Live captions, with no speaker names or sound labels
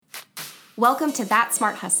Welcome to That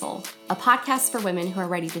Smart Hustle, a podcast for women who are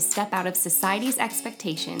ready to step out of society's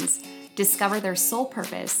expectations, discover their soul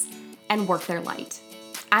purpose, and work their light.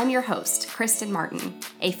 I'm your host, Kristen Martin,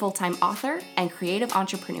 a full-time author and creative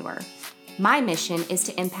entrepreneur. My mission is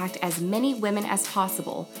to impact as many women as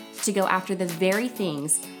possible to go after the very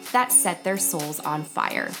things that set their souls on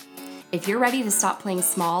fire. If you're ready to stop playing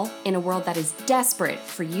small in a world that is desperate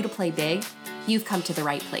for you to play big, you've come to the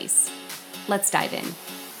right place. Let's dive in.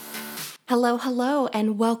 Hello,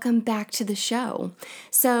 and welcome back to the show.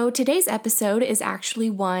 So today's episode is actually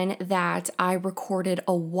one that I recorded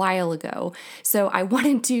a while ago. So I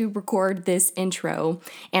wanted to record this intro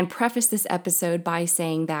and preface this episode by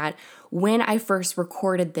saying that when I first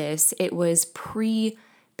recorded this, it was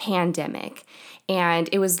pre-pandemic. And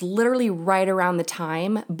it was literally right around the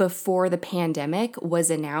time before the pandemic was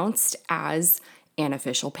announced as an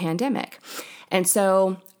official pandemic. And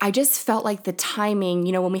so I just felt like the timing,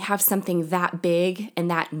 when we have something that big and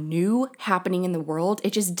that new happening in the world,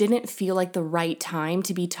 it just didn't feel like the right time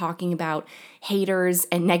to be talking about haters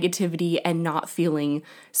and negativity and not feeling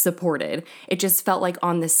supported. It just felt like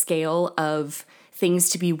on the scale of things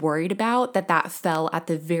to be worried about, that fell at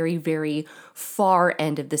the very, very far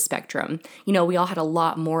end of the spectrum. We all had a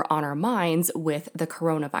lot more on our minds with the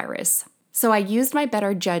coronavirus. So I used my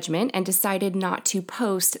better judgment and decided not to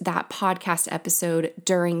post that podcast episode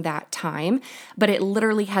during that time, but it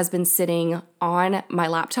literally has been sitting on my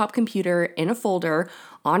laptop computer in a folder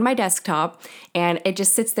on my desktop, and it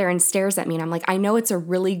just sits there and stares at me, and I'm like, I know it's a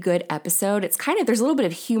really good episode. It's there's a little bit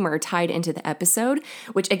of humor tied into the episode,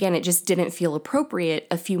 which again, it just didn't feel appropriate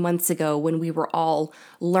a few months ago when we were all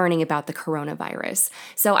learning about the coronavirus.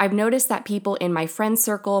 So I've noticed that people in my friend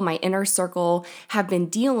circle, my inner circle, have been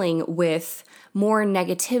dealing with more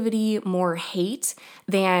negativity, more hate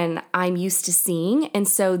than I'm used to seeing. And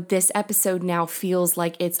so this episode now feels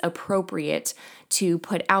like it's appropriate to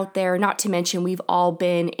put out there, not to mention we've all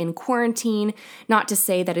been in quarantine, not to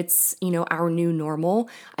say that it's, our new normal.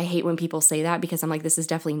 I hate when people say that because I'm like, this is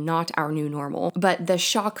definitely not our new normal. But the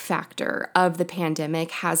shock factor of the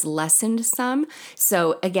pandemic has lessened some.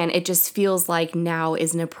 So again, it just feels like now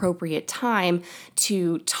is an appropriate time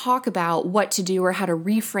to talk about what to do or how to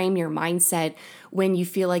reframe your mindset when you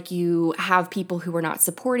feel like you have people who are not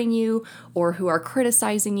supporting you or who are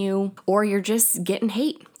criticizing you, or you're just getting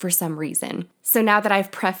hate for some reason. So now that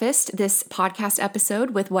I've prefaced this podcast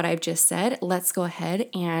episode with what I've just said, let's go ahead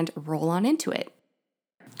and roll on into it.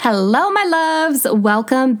 Hello, my loves.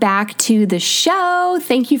 Welcome back to the show.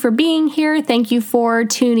 Thank you for being here. Thank you for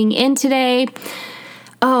tuning in today.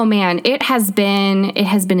 Oh man, it has been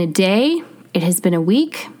a day. It has been a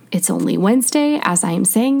week. It's only Wednesday as I am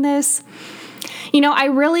saying this. I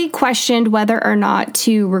really questioned whether or not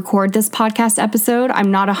to record this podcast episode. I'm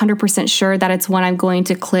not 100% sure that it's one I'm going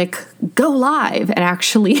to click go live and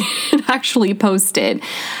actually post it.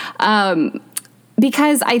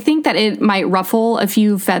 Because I think that it might ruffle a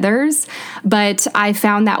few feathers, but I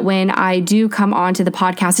found that when I do come onto the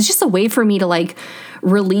podcast, it's just a way for me to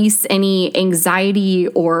release any anxiety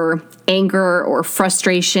or anger or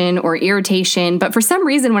frustration or irritation. But for some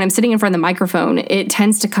reason, when I'm sitting in front of the microphone, it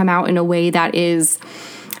tends to come out in a way that is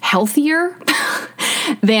healthier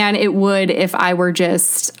than it would if I were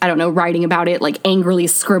just, writing about it, angrily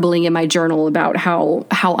scribbling in my journal about how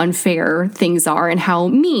unfair things are and how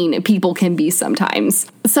mean people can be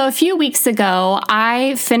sometimes. So a few weeks ago,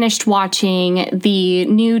 I finished watching the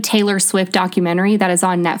new Taylor Swift documentary that is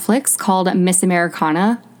on Netflix called Miss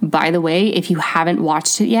Americana. By the way, if you haven't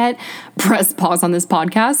watched it yet, press pause on this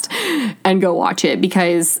podcast and go watch it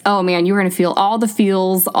because, oh man, you're going to feel all the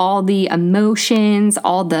feels, all the emotions,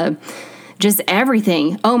 all the just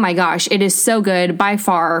everything. Oh my gosh, it is so good. By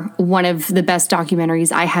far, one of the best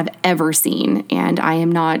documentaries I have ever seen. And I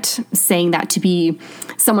am not saying that to be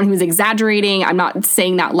someone who's exaggerating. I'm not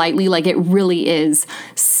saying that lightly. It really is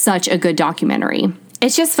such a good documentary.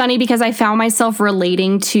 It's just funny because I found myself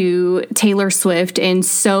relating to Taylor Swift in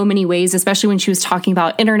so many ways, especially when she was talking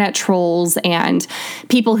about internet trolls and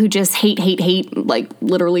people who just hate,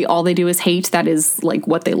 literally all they do is hate. That is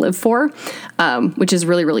what they live for, which is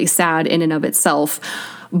really, really sad in and of itself.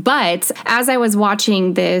 But as I was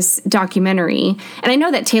watching this documentary, and I know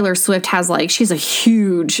that Taylor Swift has she's a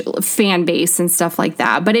huge fan base and stuff like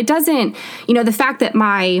that, but it doesn't, the fact that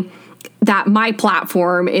my that my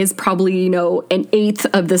platform is probably, an eighth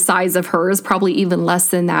of the size of hers, probably even less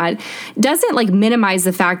than that, doesn't like minimize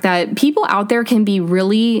the fact that people out there can be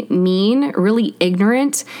really mean, really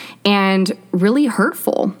ignorant, and really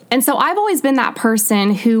hurtful. And so I've always been that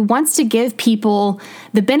person who wants to give people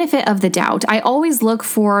the benefit of the doubt. I always look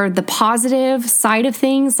for the positive side of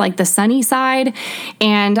things, like the sunny side.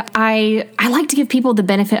 And I like to give people the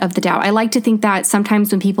benefit of the doubt. I like to think that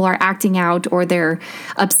sometimes when people are acting out or they're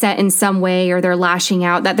upset in some way or they're lashing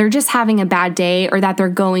out, that they're just having a bad day or that they're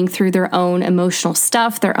going through their own emotional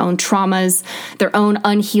stuff, their own traumas, their own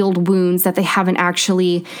unhealed wounds that they haven't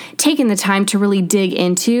actually taken the time to really dig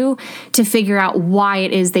into to figure out why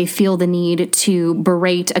it is they feel the need to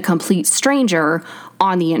berate a complete stranger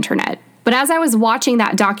on the internet. But as I was watching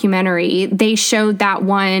that documentary, they showed that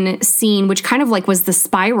one scene, which kind of like was the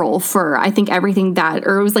spiral for, I think, everything that,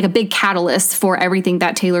 or it was like a big catalyst for everything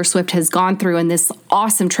that Taylor Swift has gone through and this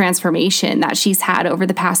awesome transformation that she's had over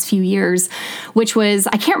the past few years, which was,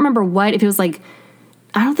 I can't remember if it was like,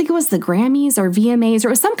 I don't think it was the Grammys or VMAs, or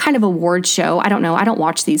it was some kind of award show. I don't know. I don't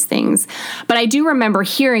watch these things. But I do remember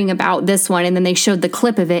hearing about this one, and then they showed the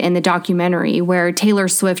clip of it in the documentary where Taylor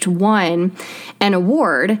Swift won an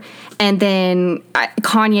award, and then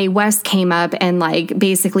Kanye West came up and like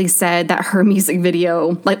basically said that her music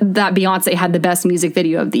video, like that Beyonce had the best music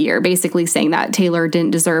video of the year, basically saying that Taylor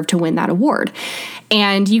didn't deserve to win that award.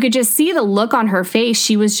 And you could just see the look on her face.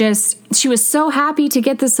 She was so happy to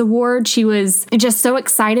get this award. She was just so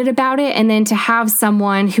excited about it. And then to have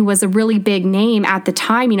someone who was a really big name at the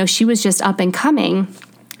time, she was just up and coming,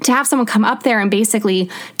 to have someone come up there and basically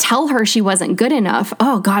tell her she wasn't good enough.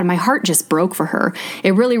 Oh God, my heart just broke for her.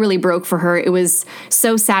 It really, really broke for her. It was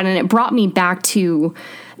so sad. And it brought me back to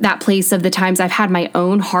that place of the times I've had my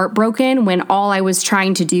own heart broken when all I was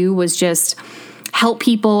trying to do was just help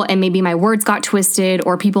people, and maybe my words got twisted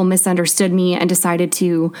or people misunderstood me and decided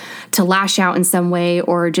to lash out in some way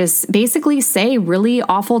or just basically say really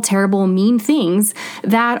awful, terrible, mean things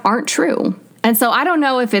that aren't true. And so I don't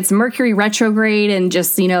know if it's Mercury retrograde and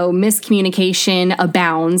just, miscommunication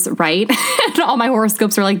abounds, right? And all my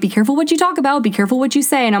horoscopes are like, be careful what you talk about, be careful what you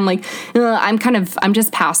say. And I'm like, I'm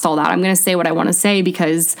just past all that. I'm going to say what I want to say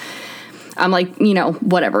because I'm like,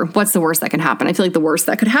 whatever. What's the worst that can happen? I feel like the worst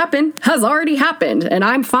that could happen has already happened, and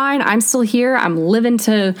I'm fine. I'm still here. I'm living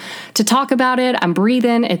to talk about it. I'm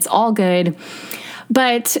breathing. It's all good.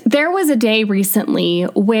 But there was a day recently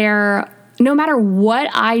where no matter what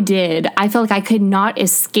I did, I felt like I could not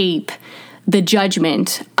escape the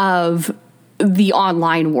judgment of the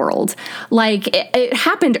online world. Like it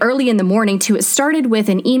happened early in the morning too. It started with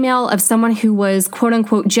an email of someone who was quote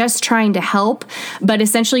unquote just trying to help, but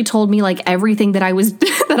essentially told me like everything that I was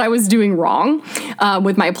that I was doing wrong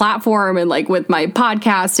with my platform and like with my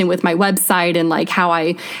podcast and with my website and like how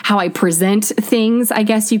I present things, I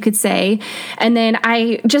guess you could say. And then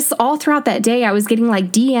I just all throughout that day I was getting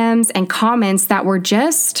like DMs and comments that were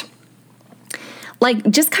just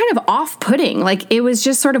kind of off-putting. Like it was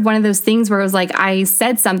just sort of one of those things where it was like I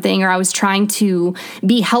said something or I was trying to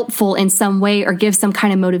be helpful in some way or give some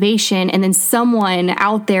kind of motivation, and then someone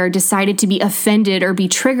out there decided to be offended or be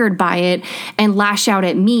triggered by it and lash out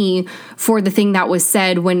at me for the thing that was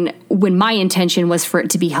said when my intention was for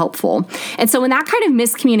it to be helpful. And so when that kind of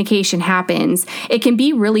miscommunication happens, it can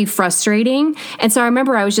be really frustrating. And so I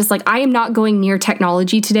remember I was just like, I am not going near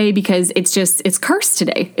technology today because it's cursed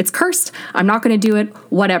today. It's cursed. I'm not going to do it,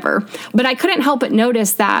 whatever. But I couldn't help but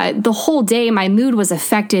notice that the whole day my mood was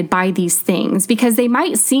affected by these things because they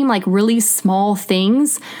might seem like really small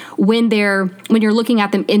things when you're looking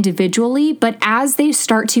at them individually, but as they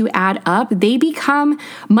start to add up, they become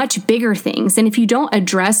much bigger things. And if you don't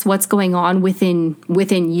address what's going on within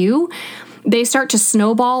you, they start to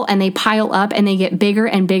snowball and they pile up and they get bigger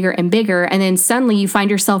and bigger and bigger. And then suddenly you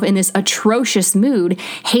find yourself in this atrocious mood,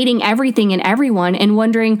 hating everything and everyone and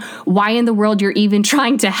wondering why in the world you're even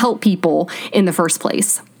trying to help people in the first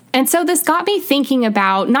place. And so this got me thinking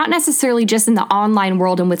about not necessarily just in the online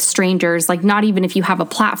world and with strangers, like not even if you have a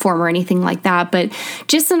platform or anything like that, but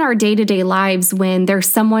just in our day-to-day lives when there's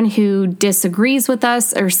someone who disagrees with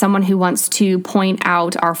us or someone who wants to point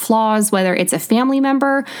out our flaws, whether it's a family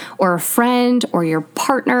member or a friend or your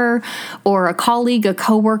partner or a colleague, a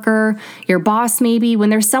coworker, your boss maybe, when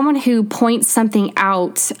there's someone who points something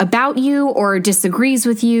out about you or disagrees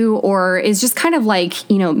with you or is just kind of like,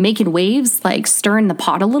 making waves, like stirring the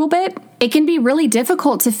pot a little bit, it can be really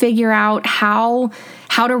difficult to figure out how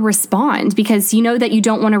to respond, because you know that you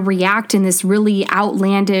don't want to react in this really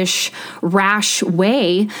outlandish, rash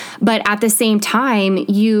way. But at the same time,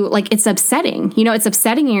 it's upsetting. It's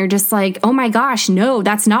upsetting, and you're just like, oh my gosh, no,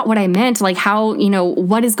 that's not what I meant. Like, how,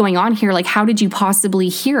 what is going on here? Like, how did you possibly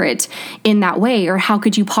hear it in that way? Or how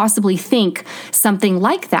could you possibly think something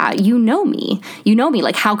like that? You know me.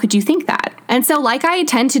 Like, how could you think that? And so, like I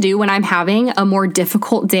tend to do when I'm having a more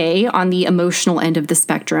difficult day on the emotional end of the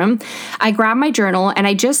spectrum, I grab my journal and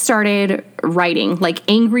I just started writing, like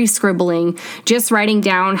angry scribbling, just writing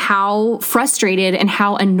down how frustrated and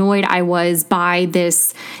how annoyed I was by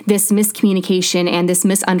this miscommunication and this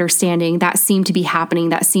misunderstanding that seemed to be happening,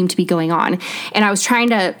 that seemed to be going on. And I was trying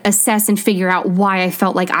to assess and figure out why I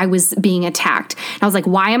felt like I was being attacked. And I was like,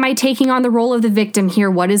 why am I taking on the role of the victim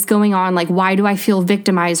here? What is going on? Like, why do I feel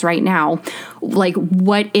victimized right now? Like,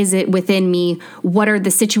 what is it within me? What are the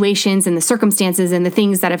situations and the circumstances and the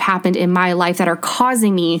things that have happened in my life that are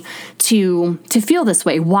causing me to feel this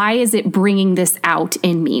way? Why is it bringing this out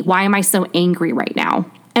in me? Why am I so angry right now?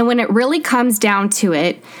 And when it really comes down to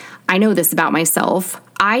it, I know this about myself,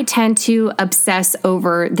 I tend to obsess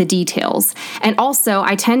over the details. And also,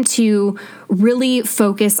 I tend to really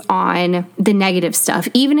focus on the negative stuff.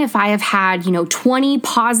 Even if I have had, 20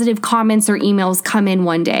 positive comments or emails come in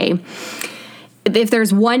one day, if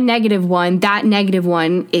there's one negative one, that negative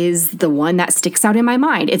one is the one that sticks out in my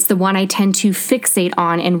mind. It's the one I tend to fixate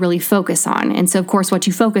on and really focus on. And so, of course, what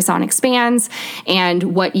you focus on expands,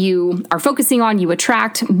 and what you are focusing on, you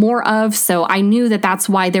attract more of. So I knew that that's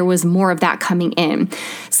why there was more of that coming in.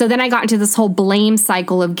 So then I got into this whole blame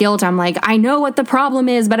cycle of guilt. I'm like, I know what the problem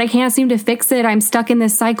is, but I can't seem to fix it. I'm stuck in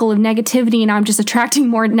this cycle of negativity, and I'm just attracting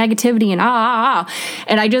more negativity, and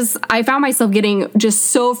And I found myself getting just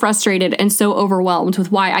so frustrated and so overwhelmed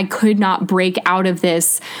with why I could not break out of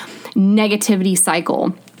this negativity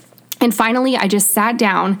cycle. And finally, I just sat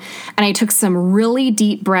down and I took some really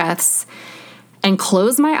deep breaths and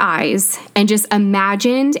closed my eyes and just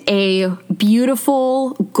imagined a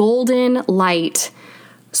beautiful golden light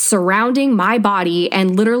surrounding my body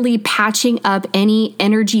and literally patching up any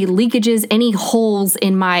energy leakages, any holes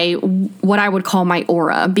in my, what I would call my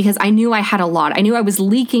aura, because I knew I had a lot. I knew I was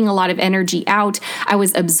leaking a lot of energy out. I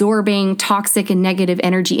was absorbing toxic and negative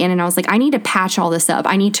energy in, and I was like, I need to patch all this up.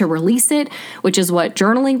 I need to release it, which is what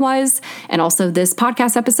journaling was, and also this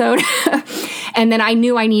podcast episode. And then I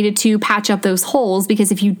knew I needed to patch up those holes,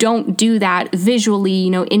 because if you don't do that visually,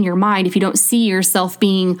 in your mind, if you don't see yourself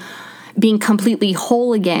being completely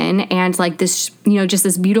whole again and like this, just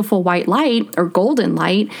this beautiful white light or golden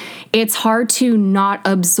light, it's hard to not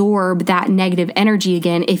absorb that negative energy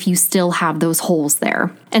again if you still have those holes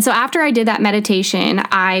there. And so after I did that meditation,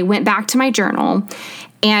 I went back to my journal,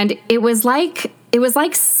 and it was like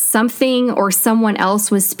something or someone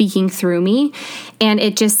else was speaking through me, and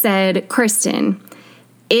it just said, Kristen,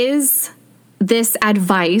 is this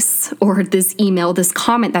advice or this email, this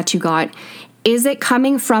comment that you got, is it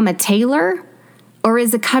coming from a Taylor or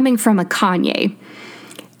is it coming from a Kanye?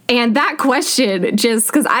 And that question, just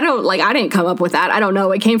because I didn't come up with that. I don't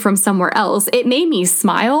know. It came from somewhere else. It made me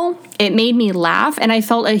smile. It made me laugh. And I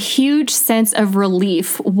felt a huge sense of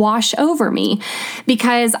relief wash over me,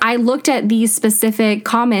 because I looked at these specific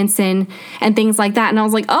comments and things like that. And I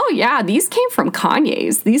was like, oh yeah, these came from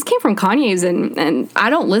Kanye's. And I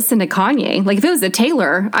don't listen to Kanye. Like, if it was a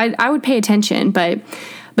Taylor, I would pay attention, but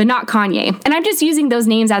not Kanye. And I'm just using those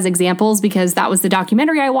names as examples because that was the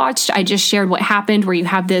documentary I watched. I just shared what happened, where you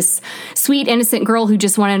have this sweet, innocent girl who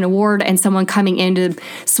just won an award and someone coming in to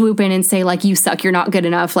swoop in and say, like, you suck, you're not good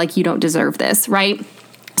enough, like, you don't deserve this, right?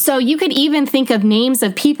 So you could even think of names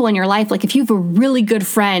of people in your life. Like, if you have a really good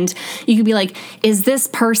friend, you could be like, is this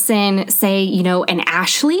person, say, an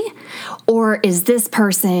Ashley? Or is this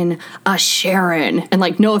person a Sharon? And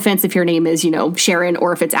like, no offense if your name is, Sharon,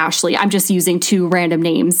 or if it's Ashley. I'm just using two random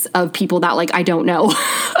names of people that, like, I don't know.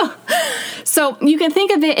 So you can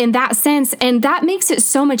think of it in that sense, and that makes it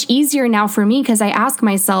so much easier now for me, because I ask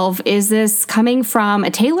myself, is this coming from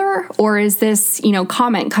a Taylor, or is this,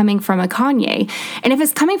 comment coming from a Kanye? And if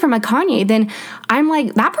it's coming from a Kanye, then I'm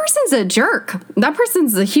like, that person's a jerk. That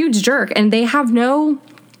person's a huge jerk, and they have no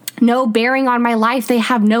bearing on my life. They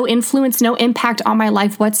have no influence, no impact on my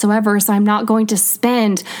life whatsoever. So I'm not going to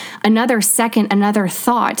spend another second, another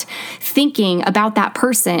thought thinking about that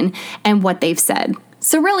person and what they've said.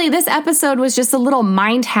 So really, this episode was just a little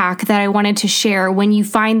mind hack that I wanted to share. When you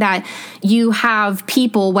find that you have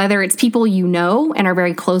people, whether it's people you know and are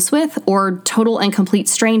very close with, or total and complete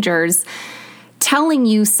strangers, telling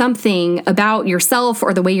you something about yourself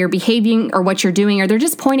or the way you're behaving or what you're doing, or they're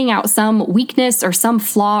just pointing out some weakness or some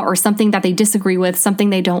flaw or something that they disagree with, something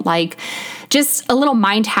they don't like, just a little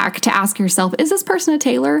mind hack to ask yourself, is this person a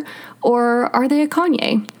Taylor or are they a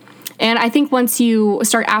Kanye? And I think once you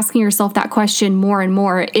start asking yourself that question more and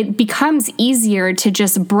more, it becomes easier to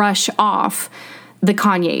just brush off the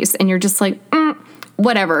Kanyes. And you're just like,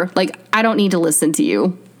 whatever, like, I don't need to listen to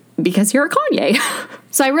you because you're a Kanye.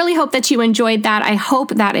 So I really hope that you enjoyed that. I hope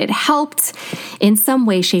that it helped in some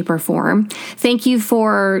way, shape, or form. Thank you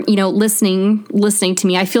for, listening to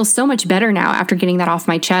me. I feel so much better now after getting that off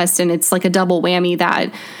my chest. And it's like a double whammy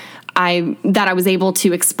that I was able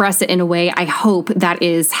to express it in a way I hope that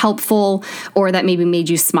is helpful, or that maybe made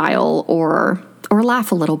you smile or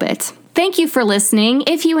laugh a little bit. Thank you for listening.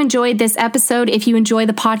 If you enjoyed this episode, if you enjoy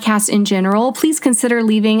the podcast in general, please consider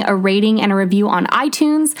leaving a rating and a review on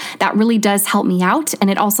iTunes. That really does help me out, and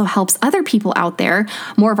it also helps other people out there,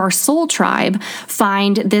 more of our soul tribe,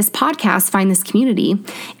 find this podcast, find this community,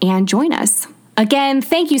 and join us. Again,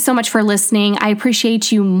 thank you so much for listening. I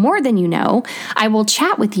appreciate you more than you know. I will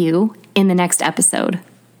chat with you in the next episode.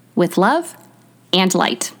 With love and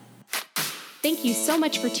light. Thank you so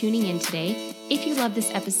much for tuning in today. If you love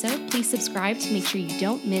this episode, please subscribe to make sure you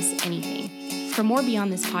don't miss anything. For more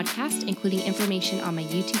beyond this podcast, including information on my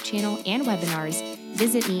YouTube channel and webinars,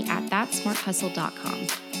 visit me at thatsmarthustle.com.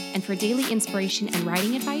 And for daily inspiration and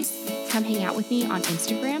writing advice, come hang out with me on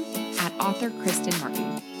Instagram at author Kristen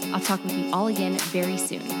Martin. I'll talk with you all again very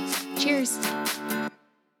soon. Cheers.